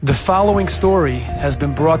The following story has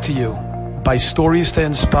been brought to you by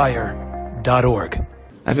StoriesToInspire.org.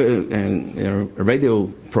 I have a radio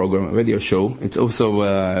program, a radio show. It's also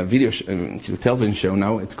a television show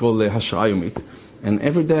now. It's called Hashra Yomit. And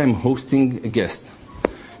every day I'm hosting a guest.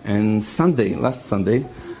 And last Sunday,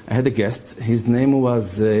 I had a guest. His name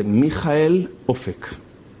was Michael Ofek.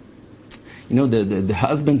 You know, the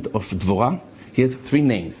husband of Dvorah, he had three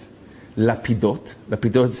names. Lapidot.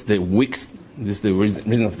 Lapidot is the wicks. This is the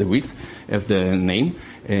reason of the wicks, of the name.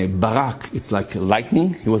 Barak, it's like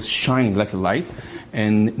lightning. He was shining like a light.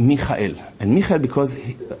 And Michael. And Michael because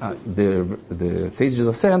the sages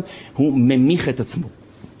are saying, who memich atzmo.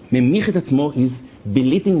 Memich atzmo is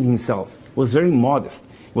belittling himself. He was very modest.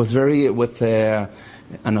 He was very with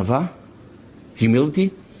anava,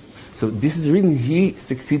 humility. So this is the reason he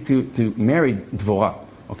succeeded to marry Dvorah.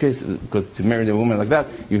 Okay, so, because to marry a woman like that,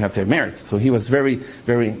 you have to have merits. So he was very,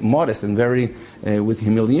 very modest and very with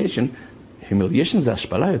humiliation. Humiliation is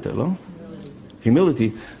ashpala yoter, no?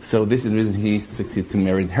 Humility. So this is the reason he succeeded to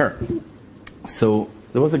marry her. So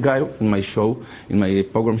there was a guy in my show, in my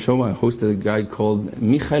program show, I hosted a guy called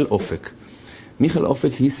Michael Ofek. Michael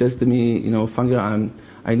Ofek, he says to me, you know, Fanger,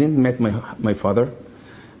 I didn't met my father.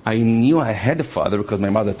 I knew I had a father because my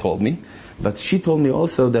mother told me, but she told me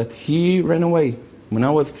also that he ran away. When I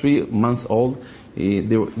was 3 months old,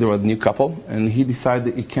 they were a new couple, and he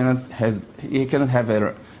decided he cannot have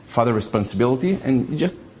a father responsibility, and he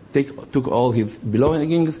just took all his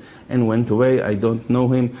belongings and went away. I don't know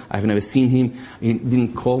him. I've never seen him. He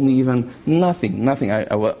didn't call me even. Nothing.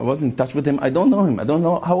 I wasn't in touch with him. I don't know him. I don't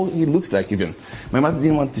know how he looks like even. My mother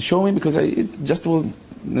didn't want to show me because it just will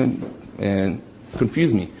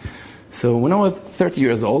confuse me. So when I was 30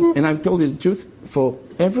 years old, and I've told you the truth, for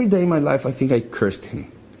every day in my life, I think I cursed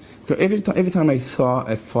him. Every time I saw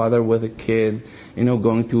a father with a kid, you know,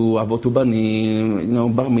 going to Avot Ubanim, you know,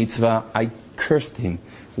 Bar Mitzvah, I cursed him.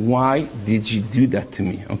 Why did you do that to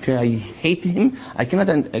me? Okay, I hate him. I cannot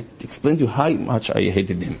explain to you how much I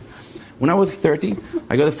hated him. When I was 30,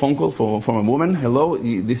 I got a phone call from a woman. Hello,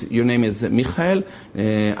 your name is Michael,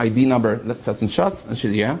 ID number such and such. And she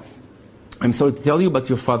said, yeah. I'm sorry to tell you, but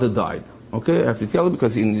your father died. Okay, I have to tell you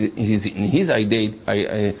because in his ID,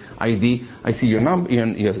 I see your number,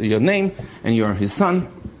 your name, and you're his son.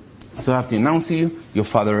 So I have to announce to you, your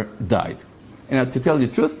father died. And to tell you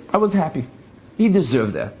the truth, I was happy. He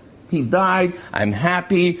deserved that. He died. I'm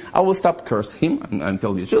happy. I will stop cursing him. I'm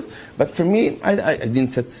telling you the truth. But for me, I didn't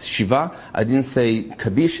say Shiva. I didn't say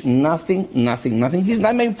Kaddish. Nothing. He's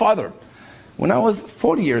not my father. When I was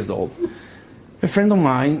 40 years old, a friend of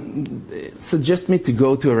mine suggested me to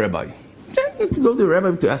go to a rabbi. To go to a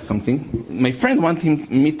rabbi to ask something. My friend wanted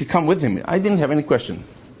me to come with him. I didn't have any question.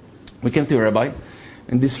 We came to a rabbi,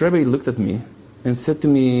 and this rabbi looked at me and said to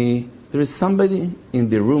me, there is somebody in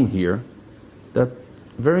the room here that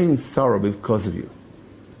very in sorrow because of you.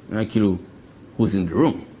 And I, who's in the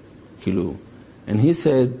room? And he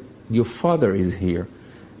said, your father is here,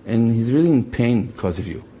 and he's really in pain because of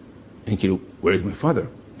you. And where is my father?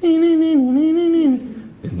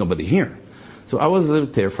 There's nobody here. So I was a little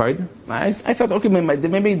terrified. I thought, okay,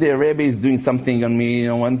 maybe the rabbi is doing something on me,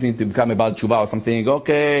 wanting to become a Baal Tshuva or something.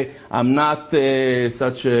 Okay, I'm not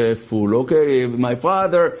such a fool. Okay, my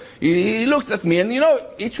father, he looks at me, and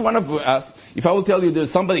each one of us, if I will tell you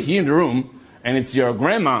there's somebody here in the room, and it's your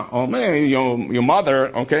grandma, or maybe your mother,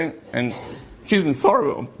 okay, and she's in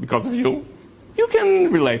sorrow because of you, you can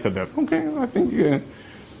relate to that, okay? I think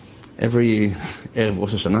every Erev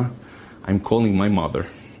Rosh Hashanah, I'm calling my mother.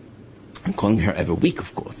 I'm calling her every week,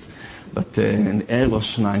 of course. But in Erev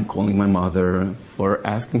Rosh Hashanah, I'm calling my mother for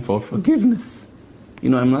asking for forgiveness.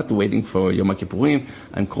 I'm not waiting for Yom Kippurim.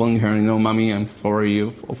 I'm calling her, Mommy, I'm sorry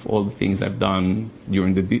of all the things I've done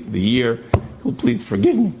during the year. Oh, please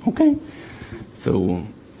forgive me, okay? So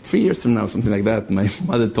 3 years from now, something like that, my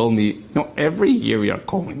mother told me, every year we are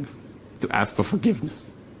calling to ask for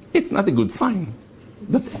forgiveness. It's not a good sign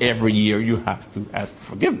that every year you have to ask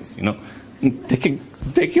for forgiveness,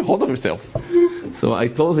 Take hold of yourself. So I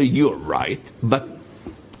told her, you're right, but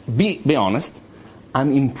be honest,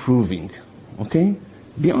 I'm improving, okay?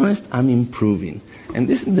 Be honest, I'm improving. And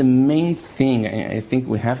this is the main thing I think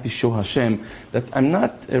we have to show Hashem, that I'm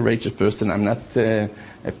not a righteous person, I'm not a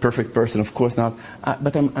perfect person, of course not,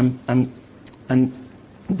 but I'm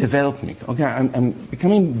developing, okay? I'm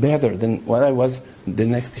becoming better than what I was the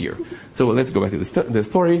next year. So let's go back to the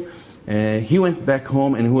story. He went back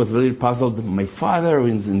home and he was very puzzled. My father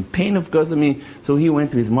was in pain because of me. So he went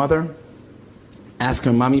to his mother, asked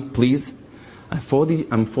her, Mommy, please, I'm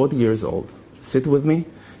 40 years old. Sit with me,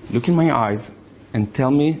 look in my eyes, and tell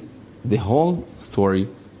me the whole story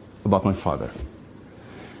about my father.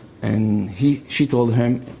 And she told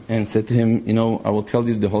him and said to him, I will tell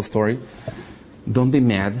you the whole story. Don't be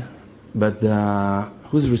mad, but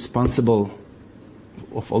who's responsible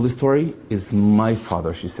of all the story is my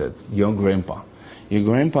father, she said, your grandpa. Your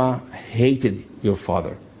grandpa hated your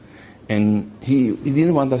father. And he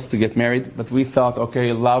didn't want us to get married, but we thought,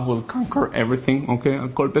 okay, love will conquer everything, okay?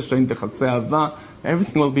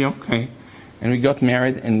 Everything will be okay. And we got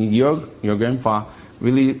married, and your grandpa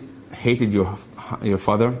really hated your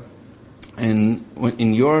father. And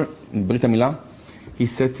in your Brit Milah, he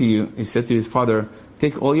said to his father,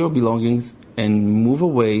 take all your belongings and move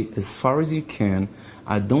away as far as you can.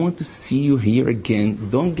 I don't want to see you here again.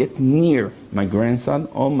 Don't get near my grandson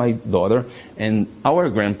or my daughter. And our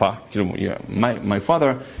grandpa, my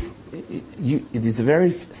father, it is a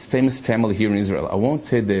very famous family here in Israel. I won't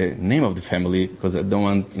say the name of the family because I don't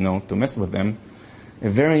want to mess with them. A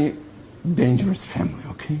very dangerous family,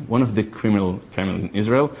 okay? One of the criminal families in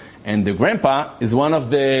Israel. And the grandpa is one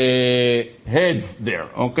of the heads there,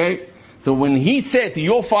 okay? So when he said to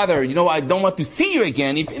your father, I don't want to see you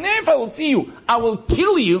again, if I will see you, I will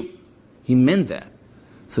kill you, he meant that.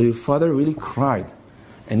 So your father really cried.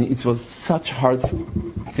 And it was such a hard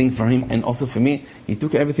thing for him and also for me. He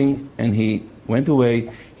took everything and he went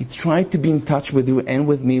away. He tried to be in touch with you and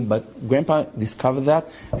with me, but Grandpa discovered that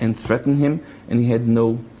and threatened him, and he had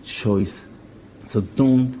no choice. So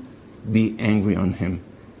don't be angry on him.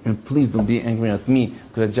 And please don't be angry at me,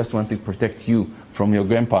 because I just want to protect you from your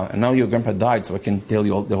grandpa. And now your grandpa died, so I can tell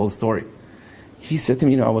you the whole story. He said to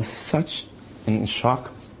me, I was such in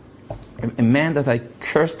shock. A man that I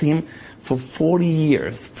cursed him for 40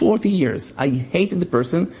 years. 40 years. I hated the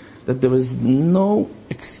person that there was no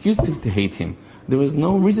excuse to hate him. There was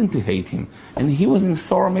no reason to hate him. And he was in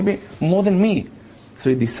sorrow maybe more than me. So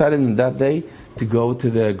he decided in that day to go to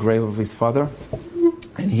the grave of his father.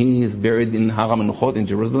 And he is buried in Har HaMenuchot in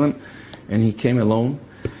Jerusalem. And he came alone.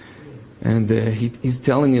 And he's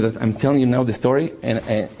telling me that I'm telling you now the story.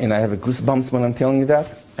 And I have a goosebumps when I'm telling you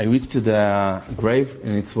that. I reached to the grave,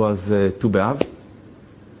 and it was Tu B'Av.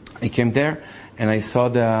 I came there, and I saw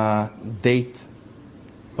the date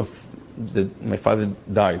of my father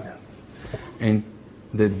died. And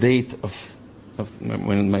the date of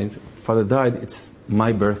when my father died, it's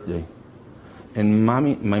my birthday. And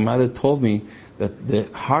my mother told me that the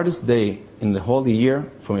hardest day in the whole year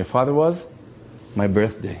for my father was my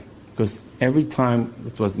birthday. Because every time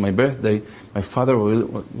it was my birthday, my father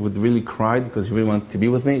would really cry because he really wanted to be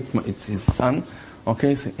with me. It's his son,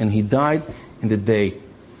 okay? So, and he died in the day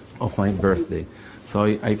of my birthday. So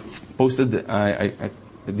I posted, I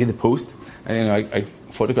did a post, and I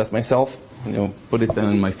photographed myself, put it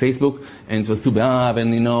on my Facebook, and it was Tu B'Av,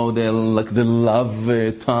 and the love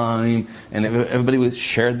time, and everybody would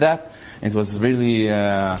share that. And it was really,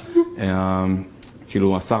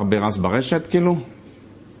 כאילו השר ברש ברשת, כאילו.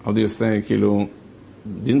 How do you say,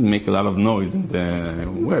 didn't make a lot of noise in the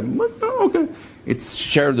web, but okay. It's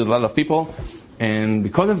shared with a lot of people, and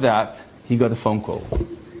because of that, he got a phone call.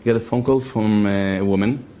 He got a phone call from a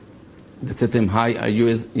woman that said to him, hi,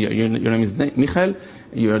 your name is Michael,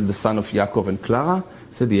 you are the son of Yaakov and Clara? I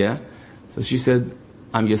said, yeah. So she said,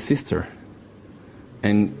 I'm your sister.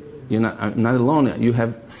 And you're not alone, you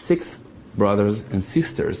have 6 brothers and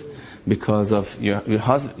sisters. Because of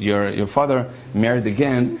your father married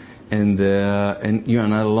again, and you are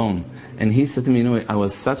not alone. And he said to me, I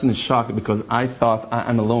was such in a shock because I thought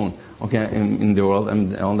I'm alone. Okay, in the world, I'm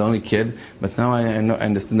the only kid. But now I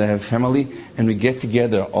understand I have family, and we get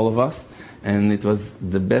together, all of us. And it was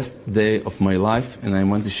the best day of my life, and I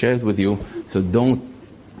want to share it with you. So don't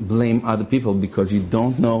blame other people because you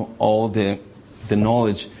don't know all the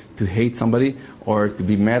knowledge to hate somebody or to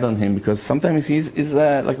be mad on him, because sometimes he's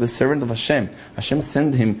like the servant of Hashem. Hashem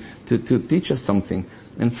sent him to teach us something.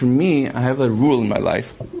 And for me, I have a rule in my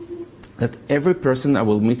life that every person I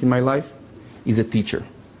will meet in my life is a teacher.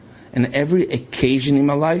 And every occasion in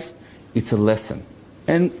my life, it's a lesson.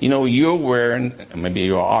 And you were, and maybe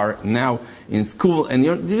you are now in school, and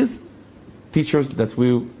there's teachers that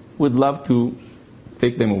we would love to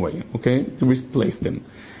take them away, okay, to replace them.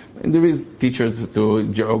 And there is teachers to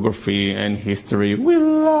geography and history. We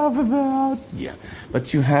love that. Yeah.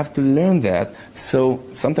 But you have to learn that. So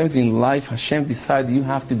sometimes in life, Hashem decides you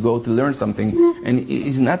have to go to learn something. And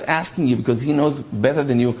He's not asking you because He knows better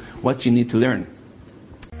than you what you need to learn.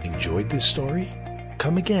 Enjoyed this story?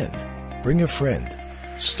 Come again. Bring a friend.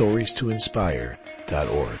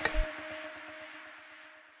 StoriesToInspire.org